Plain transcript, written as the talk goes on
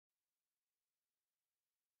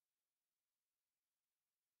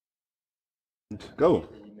Go.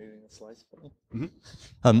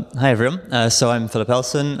 Hi everyone. So I'm Philip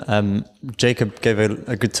Elson. Jacob gave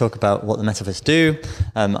a good talk about what the Metaverse do.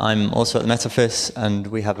 I'm also at the Metaverse, and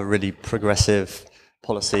we have a really progressive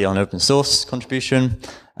policy on open source contribution.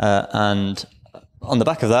 And on the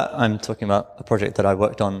back of that, I'm talking about a project that I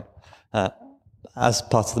worked on as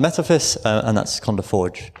part of the Metaverse, and that's Conda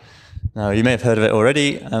Forge. Now, you may have heard of it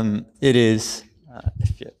already. It is,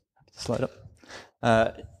 if you slide up,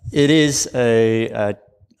 it is a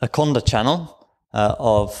Conda channel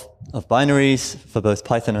of binaries for both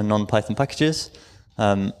Python and non-Python packages.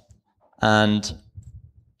 And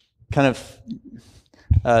kind of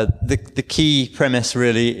the key premise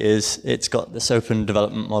really is it's got this open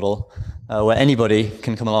development model where anybody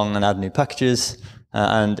can come along and add new packages.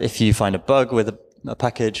 And if you find a bug with a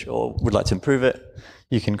package or would like to improve it,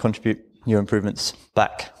 you can contribute your improvements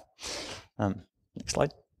back. Next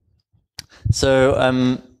slide.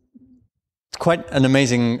 So quite an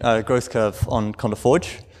amazing growth curve on Conda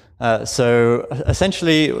Forge. So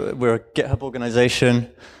essentially, we're a GitHub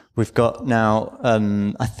organization. We've got now,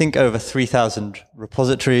 I think, over 3,000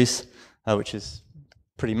 repositories, which is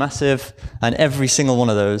pretty massive. And every single one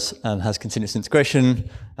of those has continuous integration,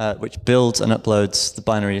 which builds and uploads the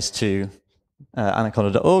binaries to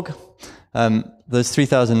anaconda.org. Those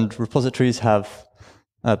 3,000 repositories have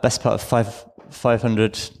best part of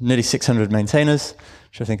 500, nearly 600 maintainers,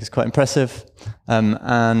 which I think is quite impressive.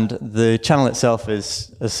 And the channel itself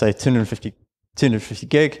is, as I say, 250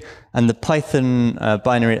 gig, and the Python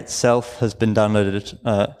binary itself has been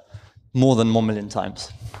downloaded more than 1 million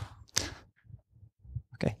times.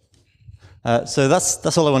 Okay, so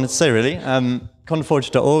that's all I wanted to say, really.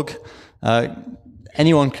 Condaforge.org,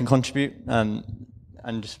 anyone can contribute,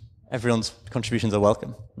 and everyone's contributions are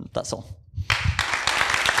welcome. That's all.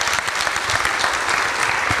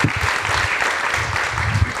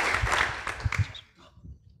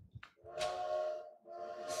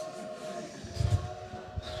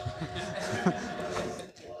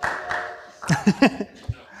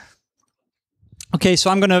 Okay,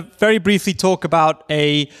 so I'm going to very briefly talk about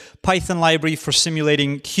a Python library for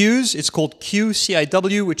simulating queues. It's called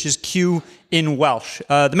CiW, which is queue in Welsh.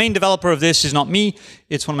 The main developer of this is not me.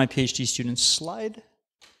 It's one of my PhD students. Slide.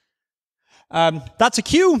 That's a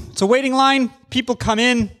queue. It's a waiting line. People come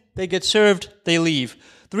in, they get served, they leave.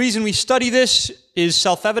 The reason we study this is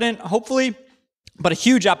self-evident, hopefully, but a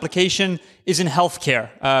huge application is in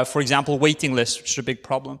healthcare. For example, waiting lists, which is a big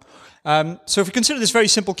problem. So if we consider this very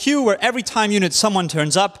simple queue where every time unit someone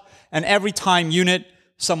turns up and every time unit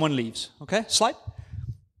someone leaves. Okay, slide.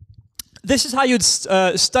 This is how you'd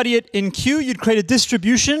study it in queue. You'd create a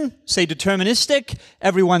distribution, say deterministic,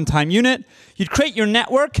 every one-time unit. You'd create your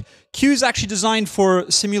network. Queue is actually designed for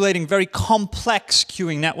simulating very complex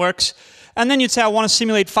queuing networks. And then you'd say, I want to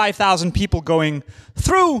simulate 5,000 people going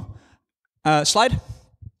through. Slide.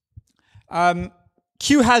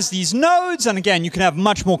 Queue has these nodes, and again, you can have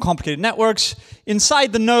much more complicated networks.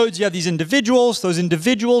 Inside the nodes, you have these individuals. Those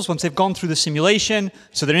individuals, once they've gone through the simulation,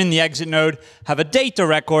 so they're in the exit node, have a data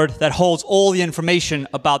record that holds all the information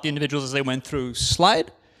about the individuals as they went through.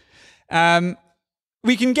 Slide.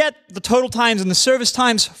 We can get the total times and the service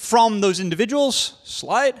times from those individuals.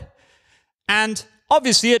 Slide. And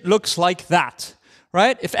obviously, it looks like that,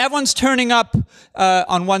 right? If everyone's turning up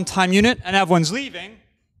on one-time unit and everyone's leaving,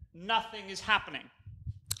 nothing is happening.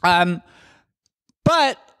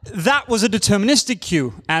 But that was a deterministic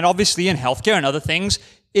queue, and obviously in healthcare and other things,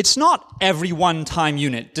 it's not every one-time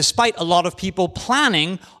unit, despite a lot of people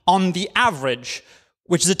planning on the average,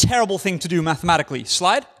 which is a terrible thing to do mathematically.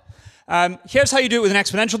 Slide. Here's how you do it with an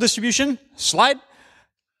exponential distribution. Slide.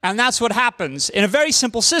 And that's what happens. In a very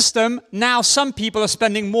simple system, now some people are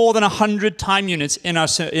spending more than 100 time units in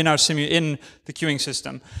the queuing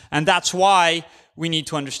system. And that's why we need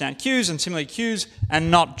to understand queues and simulate queues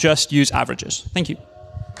and not just use averages. Thank you.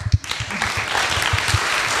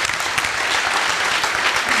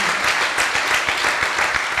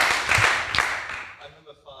 I'm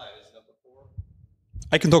number 5, is number 4?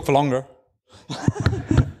 I can talk for longer.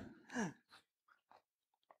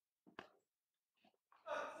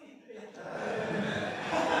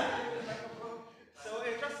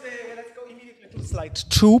 Let's go immediately to slide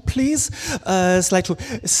 2, please. Slide 2.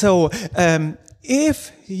 So,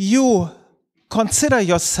 if you consider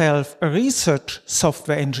yourself a research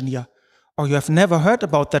software engineer, or you have never heard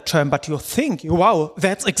about that term, but you think, wow,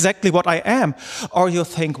 that's exactly what I am. Or you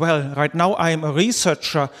think, well, right now I am a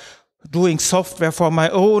researcher doing software for my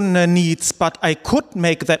own needs, but I could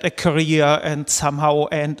make that a career and somehow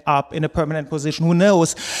end up in a permanent position, who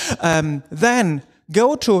knows? Then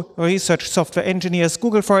go to research software engineers,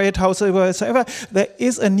 Google for it, however. There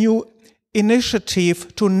is a new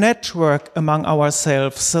initiative to network among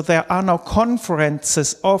ourselves. So there are now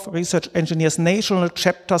conferences of research engineers, national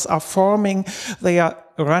chapters are forming, they are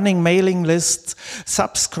running mailing lists,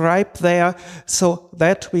 subscribe there so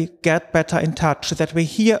that we get better in touch, that we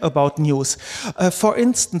hear about news. For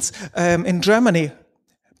instance, in Germany,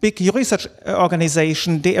 big research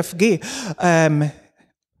organization, DFG,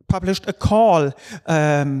 published a call,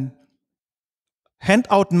 hand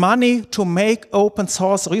out money to make open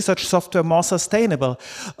source research software more sustainable.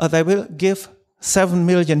 They will give 7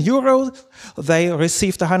 million euros. They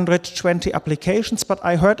received 120 applications, but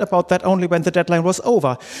I heard about that only when the deadline was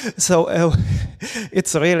over. So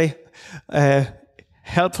it's really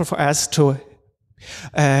helpful for us to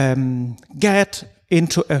get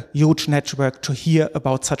into a huge network to hear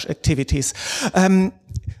about such activities.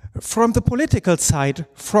 From the political side,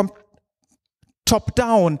 from top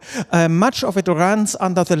down, much of it runs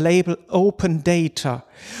under the label open data.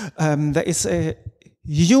 There is a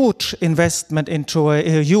huge investment into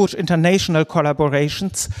huge international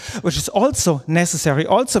collaborations, which is also necessary,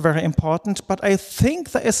 also very important, but I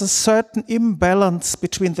think there is a certain imbalance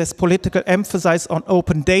between this political emphasis on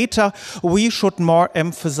open data. We should more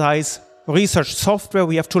emphasize research software,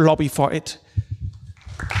 we have to lobby for it.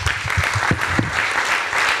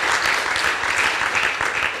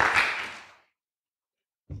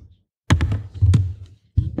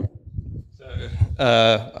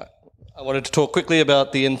 I wanted to talk quickly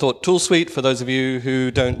about the nthought tool suite. For those of you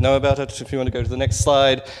who don't know about it, if you want to go to the next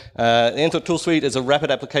slide, the nthought tool suite is a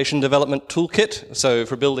rapid application development toolkit. So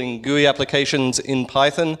for building GUI applications in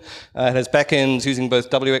Python, it has backends using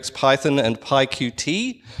both WX Python and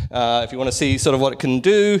PyQt. If you want to see sort of what it can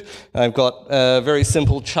do, I've got a very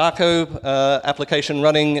simple Charco application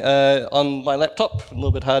running on my laptop. A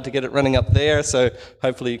little bit hard to get it running up there, so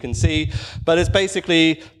hopefully you can see. But it's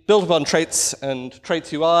basically built upon traits and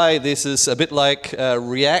traits UI. This is a bit like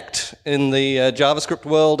React in the JavaScript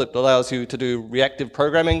world. It allows you to do reactive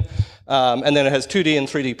programming. And then it has 2D and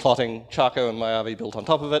 3D plotting, Charco and Mojave built on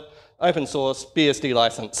top of it. Open source, BSD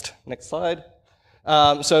licensed. Next slide.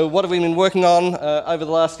 So what have we been working on over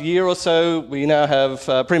the last year or so? We now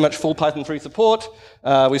have pretty much full Python 3 support.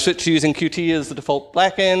 We switched to using Qt as the default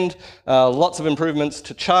backend. Lots of improvements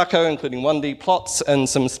to Charco, including 1D plots and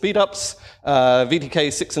some speedups.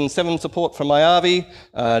 VTK 6 and 7 support for Mojave,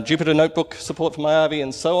 Jupyter Notebook support for Mojave,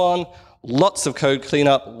 and so on. Lots of code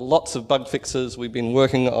cleanup, lots of bug fixes. We've been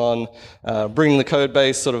working on bringing the code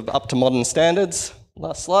base sort of up to modern standards.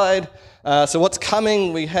 Last slide. So what's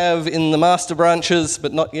coming? We have in the master branches,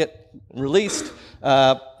 but not yet released,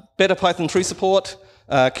 better Python 3 support,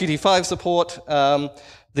 Qt 5 support,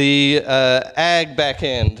 the AG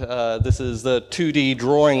backend. This is the 2D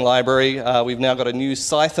drawing library. We've now got a new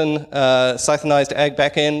Pythonized AG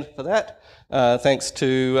backend for that, thanks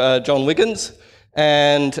to John Wiggins.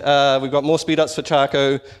 And we've got more speedups for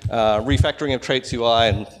Charco, refactoring of traits UI,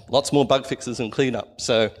 and lots more bug fixes and cleanup.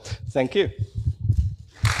 So thank you.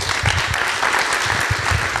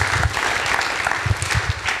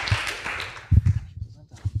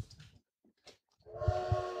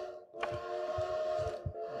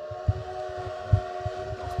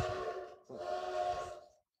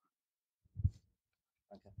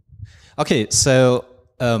 Okay, so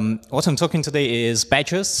what I'm talking today is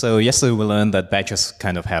badges. So yesterday we learned that badges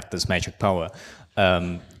kind of have this magic power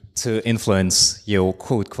to influence your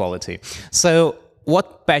code quality. So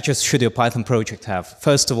what badges should your Python project have?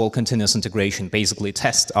 First of all, continuous integration, basically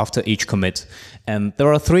test after each commit. And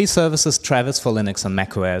there are 3 services, Travis for Linux and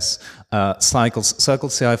macOS,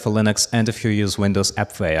 CircleCI for Linux, and if you use Windows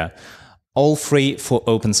AppWare. All free for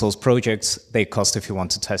open source projects. They cost if you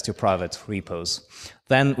want to test your private repos.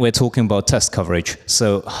 Then we're talking about test coverage.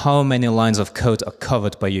 So how many lines of code are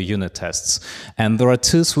covered by your unit tests? And there are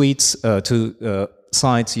 2 suites, 2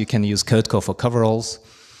 sites you can use CodeCore for coveralls.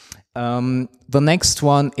 The next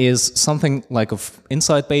one is something like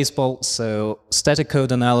inside baseball. So static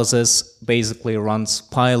code analysis basically runs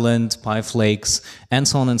PyLint, PyFlakes, and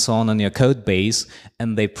so on your code base,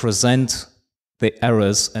 and they present the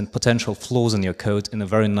errors and potential flaws in your code in a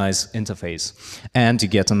very nice interface. And you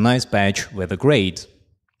get a nice badge with a grade.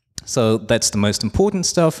 So that's the most important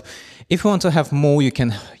stuff. If you want to have more, you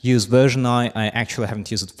can use version.i. I actually haven't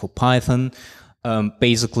used it for Python.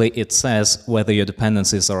 Basically, it says whether your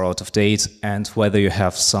dependencies are out of date and whether you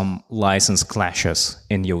have some license clashes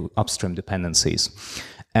in your upstream dependencies.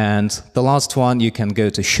 And the last one, you can go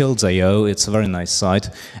to shields.io. It's a very nice site,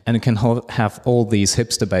 and you can have all these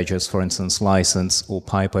hipster badges, for instance, license or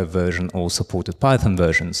PyPy version or supported Python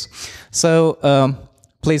versions. So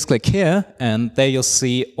please click here, and there you'll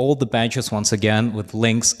see all the badges once again with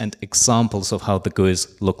links and examples of how the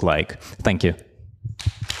GUIs look like. Thank you.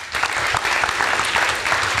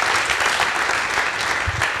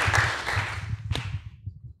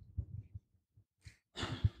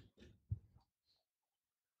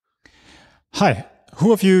 Hi,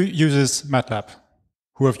 who of you uses MATLAB?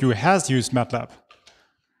 Who of you has used MATLAB?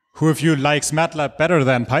 Who of you likes MATLAB better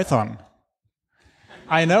than Python?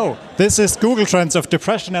 I know, this is Google Trends of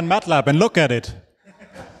depression and MATLAB, and look at it.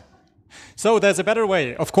 So there's a better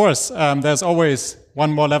way. Of course, there's always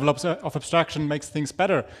one more level of abstraction makes things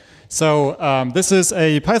better. So this is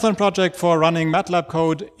a Python project for running MATLAB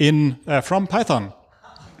code from Python.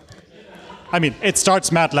 I mean, it starts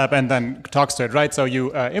MATLAB and then talks to it, right? So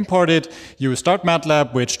you import it, you start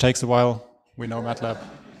MATLAB, which takes a while. We know MATLAB.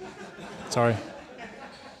 Sorry.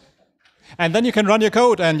 And then you can run your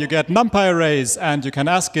code and you get NumPy arrays and you can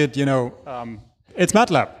ask it, it's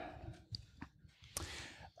MATLAB.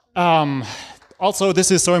 Also,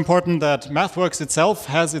 this is so important that MathWorks itself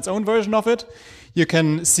has its own version of it. You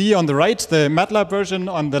can see on the right the MATLAB version,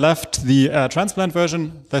 on the left the transplant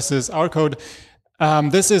version. This is our code.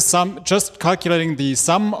 This is just calculating the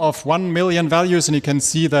sum of 1 million values, and you can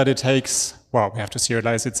see that it takes, well, we have to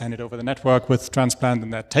serialize it, send it over the network with transplant,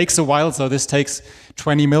 and that takes a while. So this takes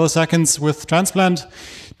 20 milliseconds with transplant.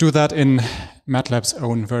 Do that in MATLAB's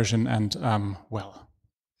own version, and,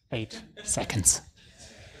 8 seconds.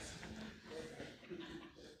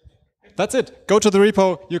 That's it. Go to the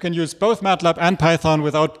repo. You can use both MATLAB and Python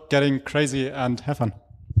without getting crazy, and have fun.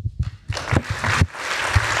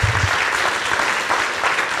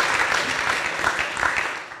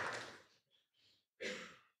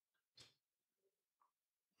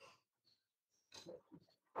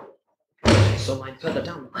 Mine further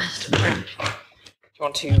down the list. Do you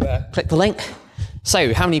want to click the link?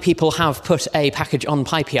 So, how many people have put a package on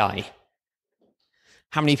PyPI?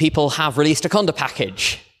 How many people have released a Conda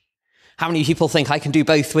package? How many people think I can do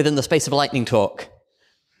both within the space of a lightning talk?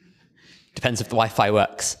 Depends if the Wi-Fi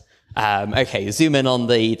works. Okay, zoom in on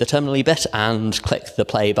the terminal bit and click the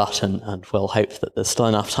play button, and we'll hope that there's still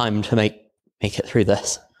enough time to make it through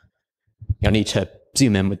this. You'll need to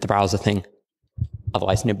zoom in with the browser thing,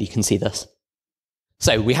 otherwise nobody can see this.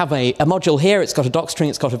 So we have a module here, it's got a doc string,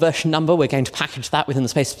 it's got a version number, we're going to package that within the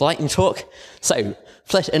space of the lightning talk. So,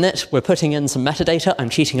 flit init, we're putting in some metadata, I'm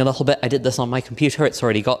cheating a little bit, I did this on my computer, it's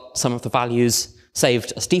already got some of the values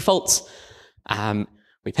saved as defaults.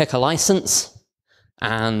 We pick a license,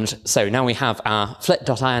 and so now we have our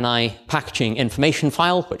flit.ini packaging information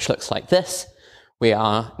file, which looks like this. We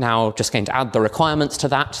are now just going to add the requirements to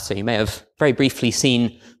that, so you may have very briefly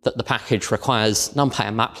seen that the package requires NumPy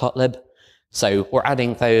and matplotlib. So we're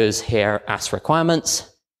adding those here as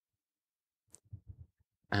requirements.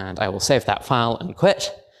 And I will save that file and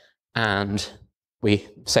quit. And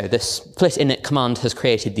so this flit init command has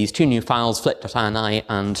created these two new files, flit.ini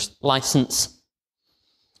and license.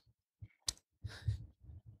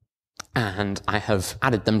 And I have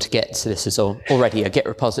added them to Git, so this is already a Git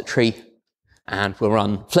repository. And we'll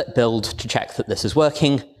run flit build to check that this is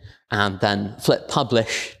working, and then flit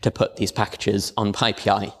publish to put these packages on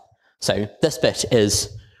PyPI. So this bit is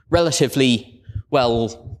relatively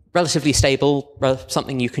stable,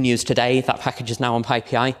 something you can use today. That package is now on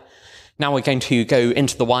PyPI. Now we're going to go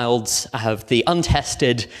into the wilds of the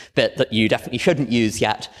untested bit that you definitely shouldn't use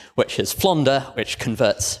yet, which is Flonder, which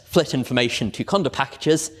converts flit information to Conda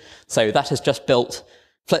packages. So that has just built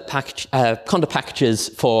Conda packages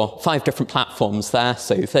for 5 different platforms there,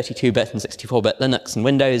 so 32-bit and 64-bit Linux and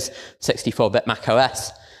Windows, 64-bit Mac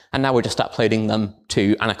OS. And now we're just uploading them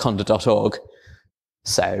to anaconda.org.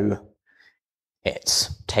 So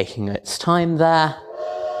it's taking its time there.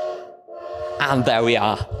 And there we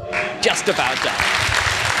are, just about done.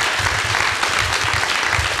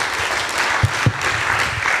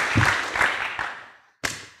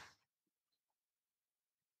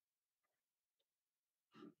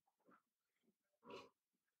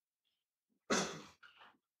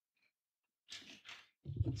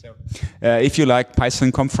 So, if you like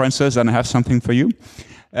Python conferences, then I have something for you.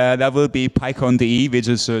 There will be PyCon.de, which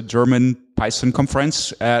is a German Python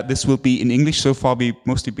conference. This will be in English. So far, we've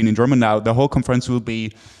mostly been in German. Now, the whole conference will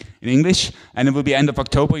be in English, and it will be end of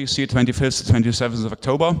October. You see, 25th to 27th of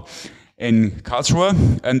October in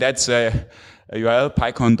Karlsruhe, and that's URL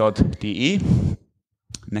pycon.de.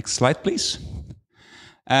 Next slide, please.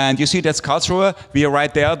 And you see, that's Karlsruhe. We are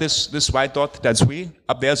right there. This white dot, that's we.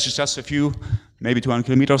 Up there, it's just a few, maybe 200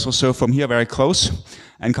 kilometers or so from here, very close.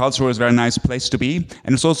 And Karlsruhe is a very nice place to be.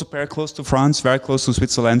 And it's also very close to France, very close to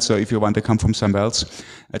Switzerland. So if you want to come from somewhere else,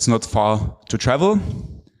 it's not far to travel.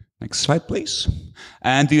 Next slide, please.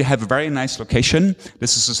 And you have a very nice location.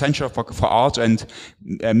 This is essential for art and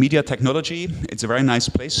media technology. It's a very nice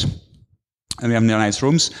place. And we have nice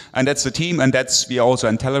rooms. And that's the team. And we are also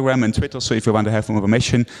on Telegram and Twitter. So if you want to have more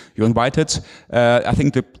information, you're invited. I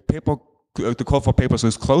think the call for papers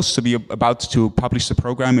is close to be about to publish the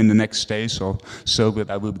program in the next days or so.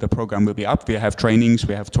 The program will be up. We have trainings,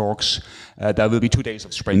 we have talks. There will be 2 days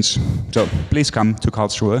of sprints. So please come to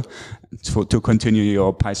Karlsruhe to continue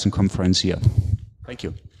your Python conference here. Thank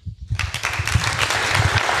you.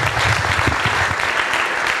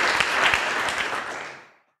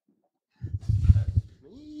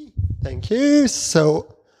 Thank you.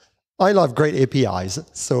 So I love great APIs.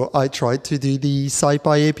 So I tried to do the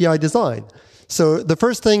SciPy API design. So the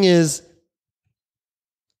first thing is,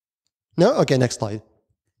 no? Okay, next slide.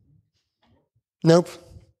 Nope.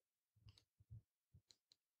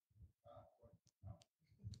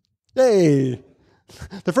 Hey.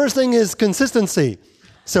 The first thing is consistency.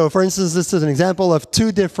 So for instance, this is an example of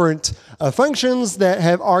 2 different functions that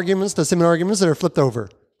have arguments, the similar arguments that are flipped over.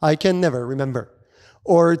 I can never remember.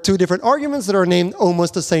 Or 2 different arguments that are named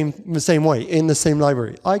almost the same way in the same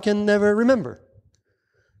library. I can never remember.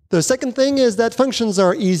 The second thing is that functions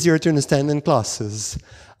are easier to understand than classes.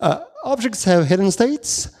 Objects have hidden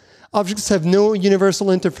states. Objects have no universal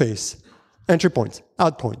interface. Entry point,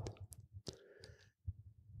 out point.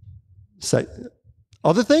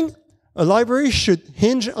 Other thing, a library should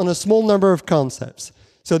hinge on a small number of concepts.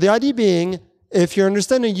 So the idea being, if you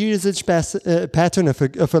understand a usage pattern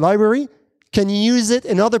of a library, can you use it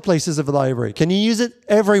in other places of the library? Can you use it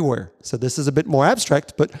everywhere? So this is a bit more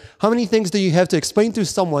abstract, but how many things do you have to explain to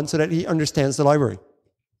someone so that he understands the library?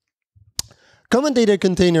 Common data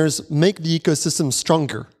containers make the ecosystem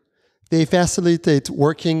stronger. They facilitate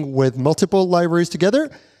working with multiple libraries together,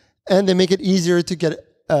 and they make it easier to get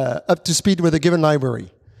up to speed with a given library.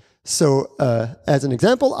 So as an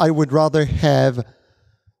example, I would rather have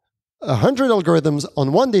 100 algorithms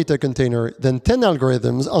on one data container than 10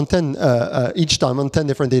 algorithms on 10 each time on 10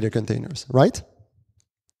 different data containers, right?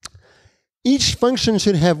 Each function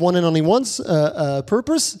should have one and only one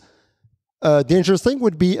purpose. The interesting thing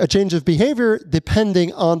would be a change of behavior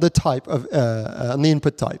depending on the type of on the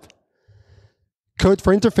input type. Code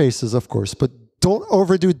for interfaces, of course, but don't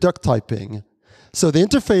overdo duck typing. So the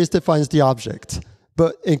interface defines the object,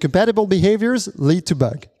 but incompatible behaviors lead to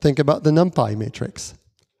bug. Think about the NumPy matrix.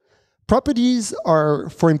 Properties are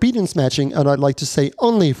for impedance matching, and I'd like to say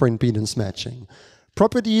only for impedance matching.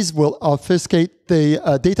 Properties will obfuscate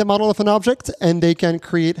the data model of an object, and they can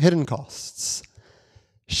create hidden costs.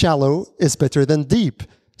 Shallow is better than deep.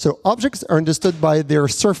 So objects are understood by their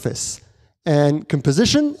surface. And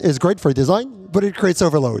composition is great for design, but it creates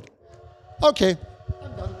overload. Okay,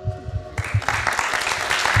 I'm done.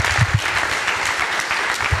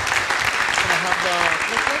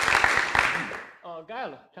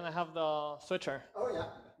 Gael, can I have the switcher? Oh, yeah.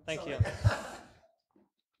 Thank you.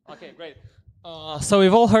 Okay, great. So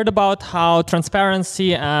we've all heard about how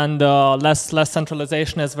transparency and less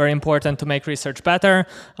centralization is very important to make research better,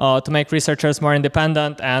 to make researchers more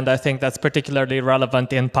independent, and I think that's particularly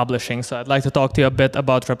relevant in publishing. So I'd like to talk to you a bit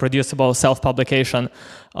about reproducible self-publication.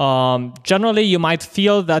 Generally, you might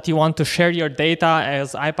feel that you want to share your data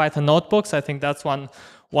as IPython notebooks. I think that's one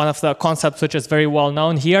of the concepts which is very well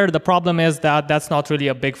known here. The problem is that that's not really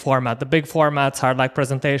a big format. The big formats are like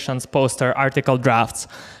presentations, poster, article drafts.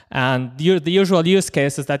 And the usual use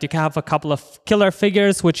case is that you can have a couple of killer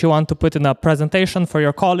figures which you want to put in a presentation for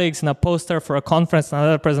your colleagues, in a poster for a conference,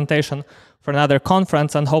 another presentation for another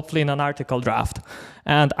conference, and hopefully in an article draft.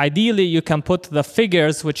 And ideally, you can put the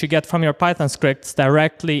figures which you get from your Python scripts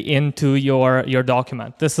directly into your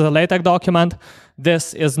document. This is a LaTeX document.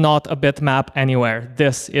 This is not a bitmap anywhere.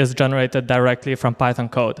 This is generated directly from Python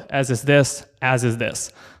code, as is this, as is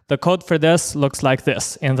this. The code for this looks like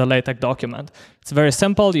this in the LaTeX document. It's very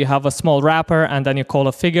simple. You have a small wrapper, and then you call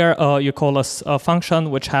a figure, you call a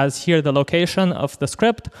function which has here the location of the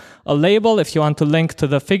script, a label if you want to link to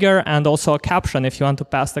the figure, and also a caption if you want to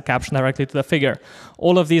pass the caption directly to the figure.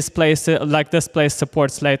 All of these places, like this place,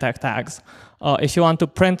 supports LaTeX tags. If you want to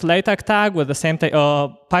print LaTeX tag with the same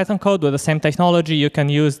Python code with the same technology, you can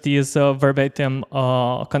use these verbatim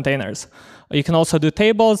containers. You can also do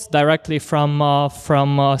tables directly from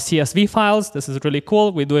CSV files. This is really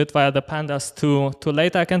cool. We do it via the pandas to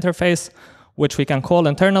LaTeX interface. which we can call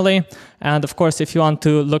internally. And of course, if you want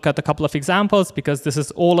to look at a couple of examples, because this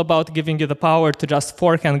is all about giving you the power to just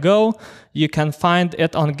fork and go, you can find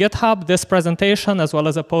it on GitHub, this presentation, as well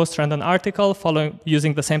as a poster and an article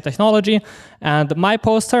using the same technology. And my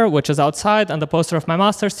poster, which is outside, and the poster of my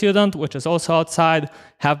master's student, which is also outside,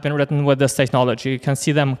 have been written with this technology. You can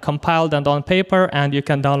see them compiled and on paper, and you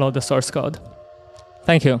can download the source code.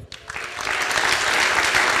 Thank you.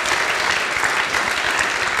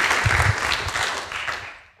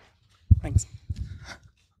 Thanks.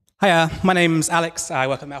 Hiya, my name's Alex. I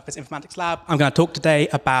work at Melford's Informatics Lab. I'm going to talk today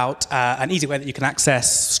about an easy way that you can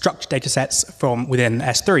access structured data sets from within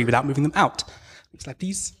S3 without moving them out. Next slide,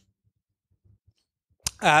 please.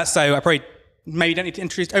 So I probably maybe don't need to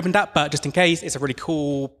introduce OpenDAP, but just in case, it's a really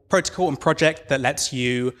cool protocol and project that lets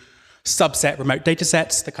you subset remote data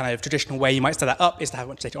sets. The kind of traditional way you might set that up is to have a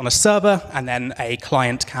bunch of data on a server, and then a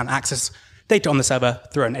client can access data on the server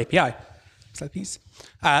through an API. Next slide, please.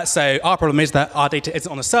 So our problem is that our data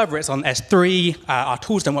isn't on the server, it's on S3. Our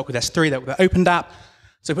tools don't work with S3, they work with OpenDAP.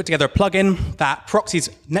 So we put together a plugin that proxies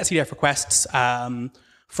netcdf requests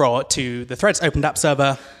to the Threads OpenDAP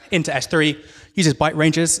server into S3, uses byte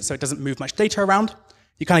ranges, so it doesn't move much data around.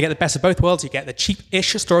 You kind of get the best of both worlds. You get the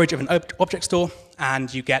cheap-ish storage of an object store,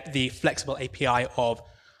 and you get the flexible API of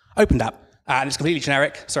OpenDAP. And it's completely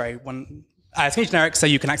generic. Sorry, it's completely generic, so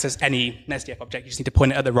you can access any netcdf object. You just need to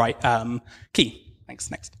point it at the right key.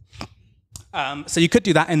 Thanks, next. So you could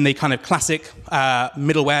do that in the kind of classic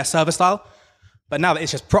middleware server style, but now that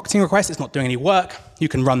it's just proxying requests, it's not doing any work, you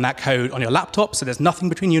can run that code on your laptop, so there's nothing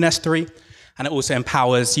between you and S3, and it also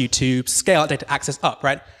empowers you to scale out data access up,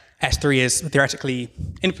 right? S3 is theoretically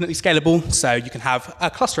infinitely scalable, so you can have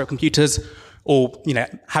a cluster of computers all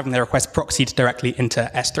having their requests proxied directly into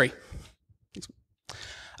S3.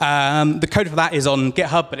 The code for that is on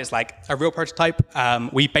GitHub, but it's like a real prototype.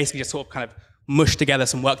 We basically just sort of kind of mushed together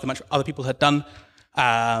some work that much other people had done,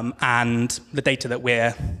 and the data that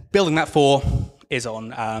we're building that for is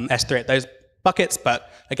on S3 at those buckets,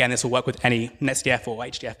 but again, this will work with any netcdf or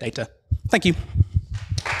HDF data. Thank you.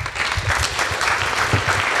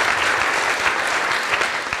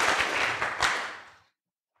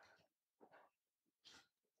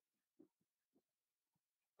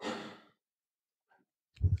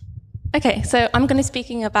 Okay, so I'm going to be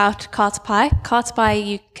speaking about EuroSciPy. EuroSciPy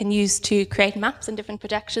you can use to create maps and different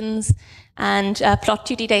projections and plot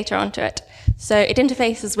 2D data onto it. So it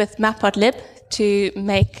interfaces with matplotlib to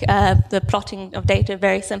make the plotting of data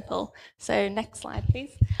very simple. So next slide,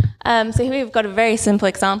 please. So here we've got a very simple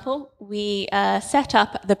example. We set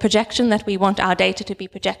up the projection that we want our data to be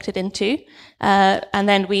projected into, and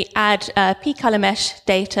then we add p-color mesh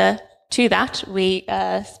data to that. We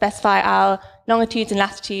specify our longitudes and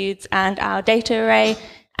latitudes and our data array,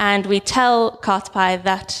 and we tell EuroSciPy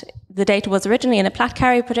that the data was originally in a plat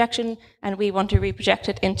carrier projection, and we want to reproject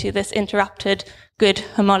it into this interrupted good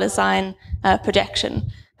homologine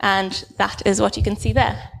projection. And that is what you can see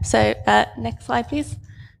there. So next slide, please.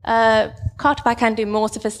 EuroSciPy can do more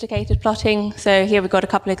sophisticated plotting. So here we've got a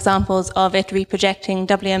couple of examples of it reprojecting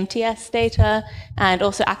WMTS data and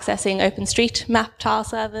also accessing OpenStreetMap tile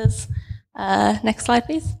servers. Next slide,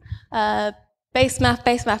 please.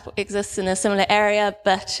 Basemap exists in a similar area,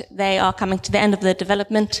 but they are coming to the end of the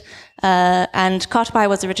development. And EuroSciPy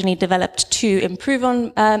was originally developed to improve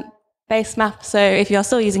on Basemap. So if you're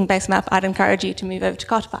still using Basemap, I'd encourage you to move over to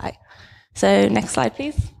EuroSciPy. So next slide,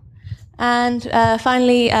 please. And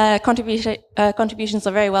finally, contributions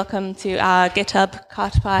are very welcome to our GitHub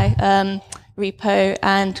EuroSciPy repo,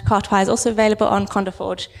 and EuroSciPy is also available on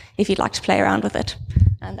CondaForge if you'd like to play around with it.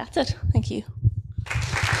 And that's it. Thank you.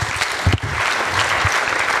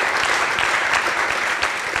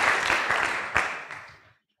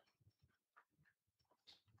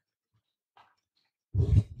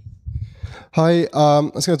 Hi,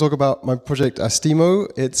 I'm just going to talk about my project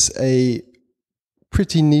Astemo. It's a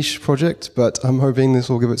pretty niche project, but I'm hoping this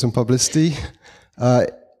will give it some publicity.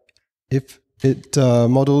 If it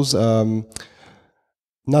models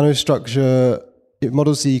nanostructure, it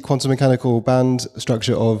models the quantum mechanical band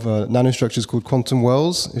structure of nanostructures called quantum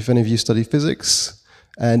wells, if any of you study physics,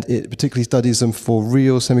 and it particularly studies them for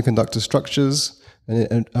real semiconductor structures,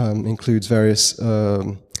 and it includes various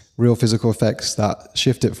real physical effects that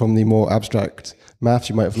shift it from the more abstract math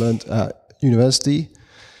you might have learned at university.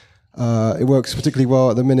 It works particularly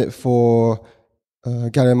well at the minute for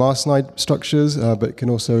gallium arsenide structures, but it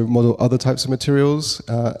can also model other types of materials.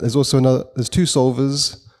 There's two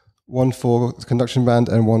solvers, one for conduction band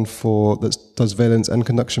and one that does valence and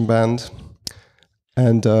conduction band.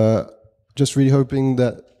 And just really hoping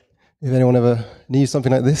that if anyone ever needs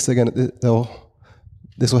something like this, they'll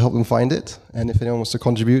this will help them find it. And if anyone wants to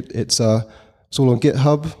contribute, it's all on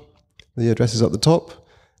GitHub. The address is at the top.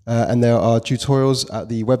 And there are tutorials at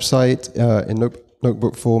the website in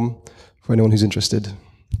notebook form for anyone who's interested.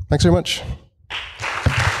 Thanks very much.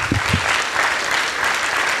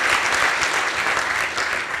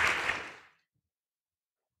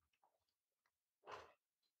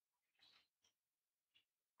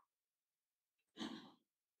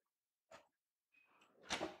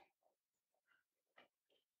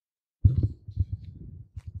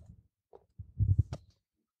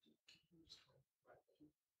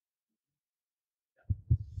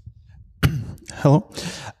 Hello.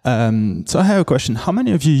 So I have a question. How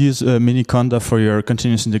many of you use Miniconda for your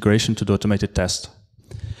continuous integration to do automated test?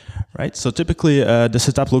 Right. So typically the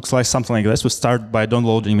setup looks like something like this. We start by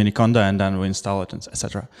downloading Miniconda and then we install it,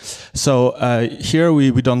 etc. So here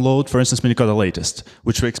we download, for instance, Miniconda latest,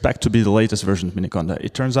 which we expect to be the latest version of Miniconda.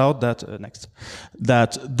 It turns out that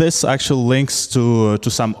that this actually links to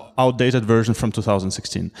some outdated version from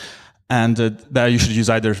 2016. And that you should use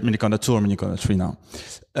either Miniconda 2 or Miniconda 3 now.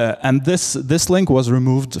 And this link was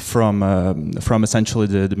removed from essentially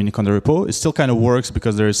the Miniconda repo. It still kind of works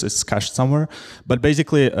because it's cached somewhere. But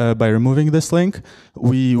basically, by removing this link,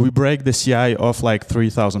 we break the CI of like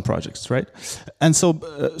 3,000 projects, right? And so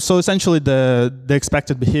essentially the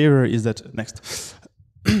expected behavior is that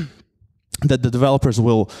that the developers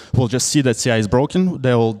will just see that CI is broken.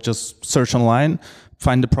 They will just search online,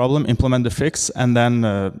 find the problem, implement the fix, and then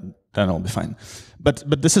it'll be fine.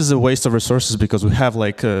 But this is a waste of resources because we have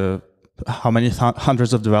like how many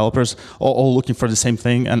hundreds of developers all looking for the same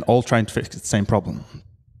thing and all trying to fix the same problem.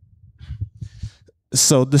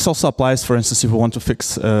 So this also applies, for instance, if we want to fix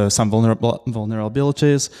some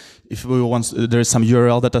vulnerabilities, if we want, there is some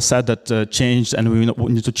URL data set that changed and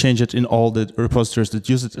we need to change it in all the repositories that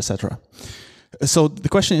use it, etc. So the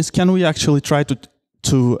question is, can we actually try to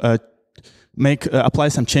apply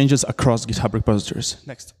some changes across GitHub repositories?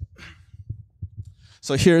 Next.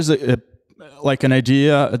 So here's like an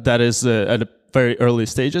idea that is at the very early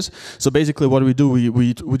stages. So basically what we do,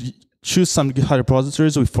 we choose some GitHub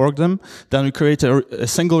repositories, we fork them, then we create a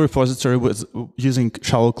single repository using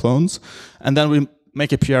shallow clones, and then we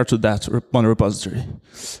make a PR to that one repository.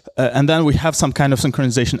 And then we have some kind of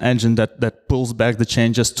synchronization engine that pulls back the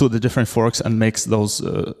changes to the different forks and makes those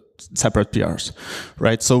separate PRs,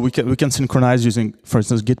 right? So we can synchronize using, for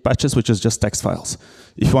instance, Git patches, which is just text files.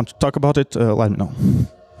 If you want to talk about it, let me know.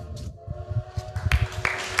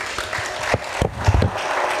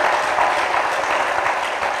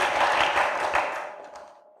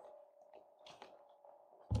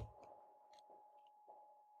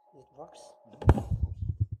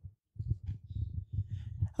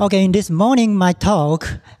 Okay, in this morning, my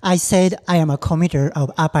talk, I said I am a committer of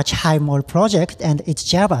Apache Hive project, and it's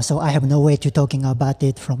Java, so I have no way to talking about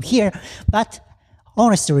it from here. But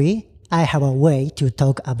honestly, I have a way to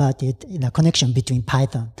talk about it in a connection between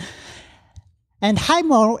Python. And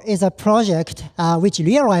Hive is a project which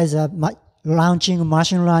realizes launching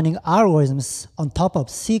machine learning algorithms on top of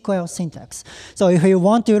SQL syntax. So if you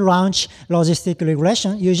want to launch logistic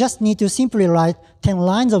regression, you just need to simply write 10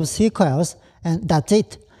 lines of SQLs, and that's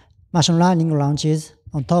it. Machine learning launches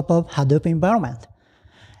on top of Hadoop environment.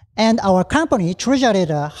 And our company,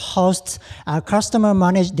 TrueJData, hosts a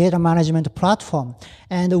customer-managed data management platform.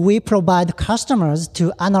 And we provide customers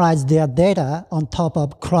to analyze their data on top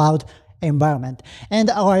of cloud environment. And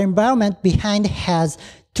our environment behind has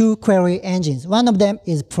two query engines. One of them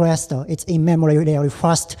is Presto. It's in-memory very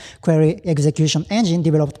fast query execution engine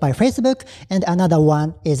developed by Facebook. And another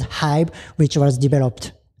one is Hive, which was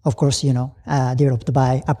developed, of course, developed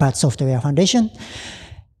by Apache Software Foundation.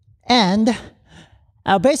 And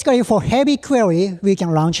basically for heavy query, we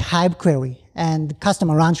can launch Hive query and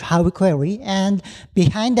customer launch Hive query. And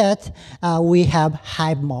behind that, we have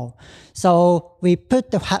Hive Mode. So we put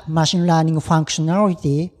the machine learning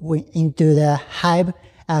functionality into the Hive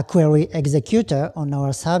query executor on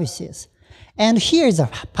our services. And here is a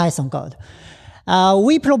Python code.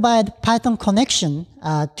 We provide Python connection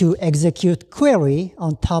to execute query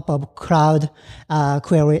on top of cloud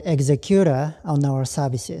query executor on our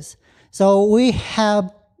services. So we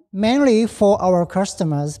have mainly for our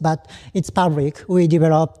customers, but it's public. We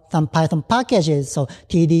developed some Python packages. So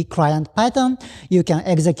TD client Python, you can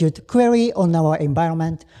execute query on our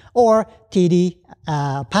environment, or TD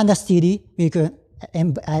pandas TD, you can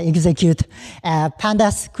execute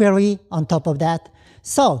pandas query on top of that.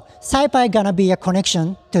 So SciPy gonna be a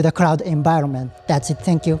connection to the cloud environment. That's it.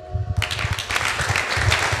 Thank you.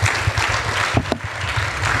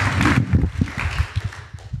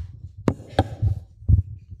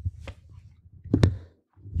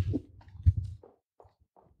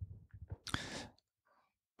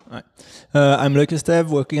 I'm Lucas Dev,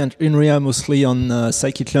 working at INRIA mostly on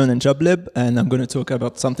scikit-learn and joblib, and I'm going to talk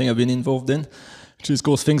about something I've been involved in, which is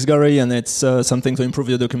called Sphinx Gallery, and it's something to improve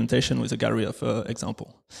your documentation with a gallery of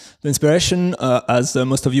example. The inspiration, as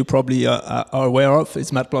most of you probably are aware of,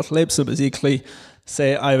 is matplotlib. So basically,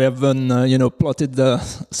 say I haven't plotted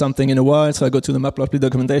something in a while, so I go to the matplotlib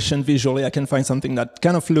documentation. Visually, I can find something that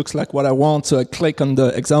kind of looks like what I want. So I click on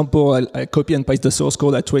the example, I copy and paste the source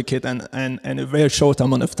code, I tweak it, and in a very short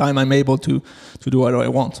amount of time, I'm able to do whatever I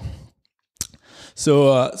want.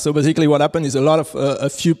 So basically what happened is a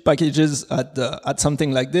few packages at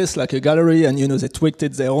something like this, like a gallery, and they tweaked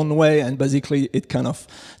it their own way, and basically it kind of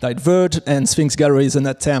diverged, and Sphinx Gallery is an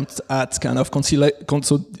attempt at kind of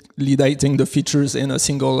consolidating the features in a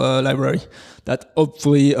single library that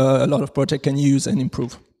hopefully a lot of projects can use and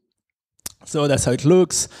improve. So that's how it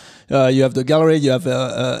looks. You have the gallery, you have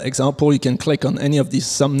an example, you can click on any of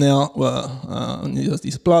these thumbnail,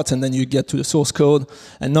 these plots, and then you get to the source code.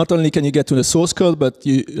 And not only can you get to the source code, but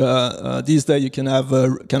these days you can have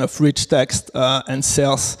kind of rich text and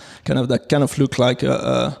cells that kind of look like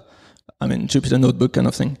Jupyter Notebook kind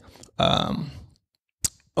of thing.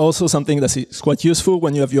 Also, something that is quite useful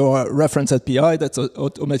when you have your reference API that's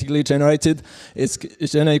automatically generated. It's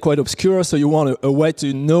generally quite obscure, so you want a way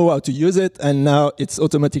to know how to use it, and now it's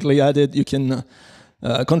automatically added. You can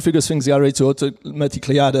configure Sphinx Gallery to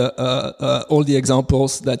automatically add all the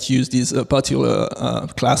examples that use this particular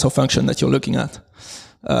class or function that you're looking at.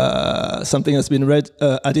 Something that's been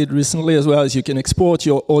added recently as well is you can export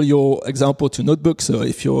all your example to notebooks. So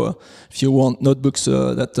if you want notebooks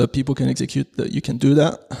that people can execute, you can do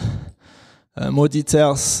that. More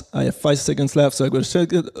details. I have 5 seconds left, so I'm going to show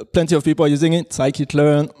you. Plenty of people are using it.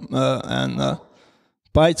 Scikit-learn and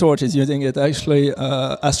PyTorch is using it actually.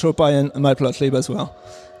 AstroPy and Matplotlib as well.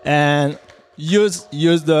 And use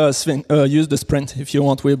the sprint if you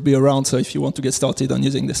want. We'll be around. So if you want to get started on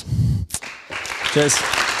using this. Cheers.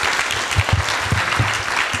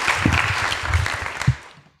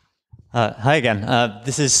 Hi again.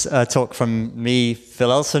 This is a talk from me,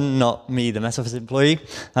 Phil Elson, not me, the Met Office employee.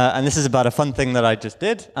 And this is about a fun thing that I just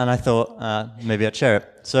did, and I thought maybe I'd share it.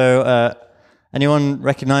 So anyone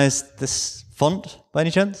recognize this font by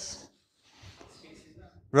any chance?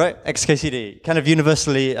 Right, XKCD, kind of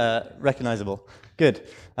universally recognizable. Good.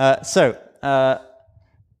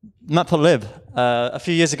 Matplotlib. A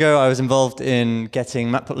few years ago, I was involved in getting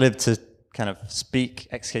Matplotlib to kind of speak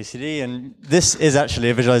XKCD, and this is actually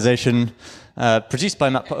a visualization produced by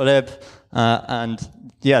Matplotlib, and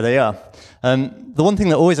yeah, they are. The one thing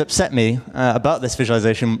that always upset me about this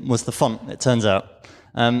visualization was the font, it turns out.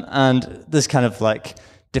 And there's kind of like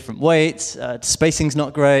different weights, spacing's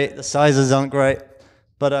not great, the sizes aren't great,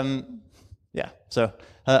 but yeah, so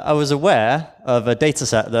I was aware of a data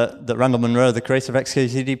set that Randall Munroe, the creator of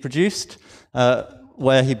XKCD, produced,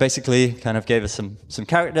 where he basically kind of gave us some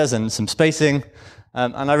characters and some spacing,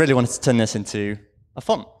 and I really wanted to turn this into a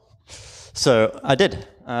font. So I did.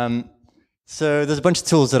 So there's a bunch of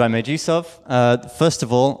tools that I made use of. First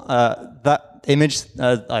of all, that image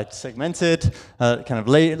I segmented, kind of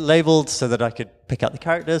labeled so that I could pick out the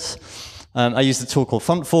characters. I used a tool called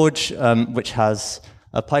FontForge, which has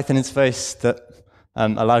a Python interface that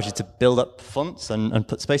allows you to build up fonts and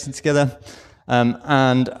put spacing together.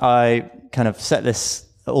 And I kind of set this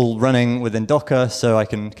all running within Docker so I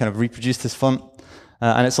can kind of reproduce this font.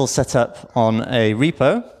 And it's all set up on a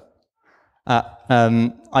repo at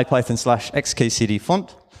ipython/xkcd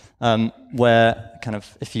font, where kind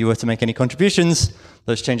of if you were to make any contributions,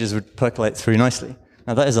 those changes would percolate through nicely.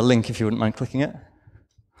 Now that is a link if you wouldn't mind clicking it.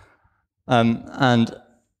 And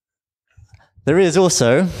there is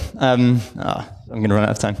also, I'm going to run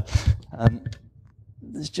out of time.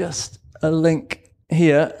 There's just a link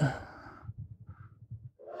here.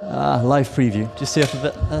 Live preview. Do you see up a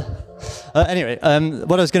bit? Anyway,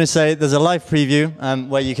 what I was going to say, there's a live preview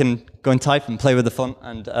where you can go and type and play with the font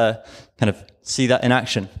and kind of see that in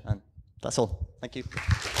action. And that's all. Thank you.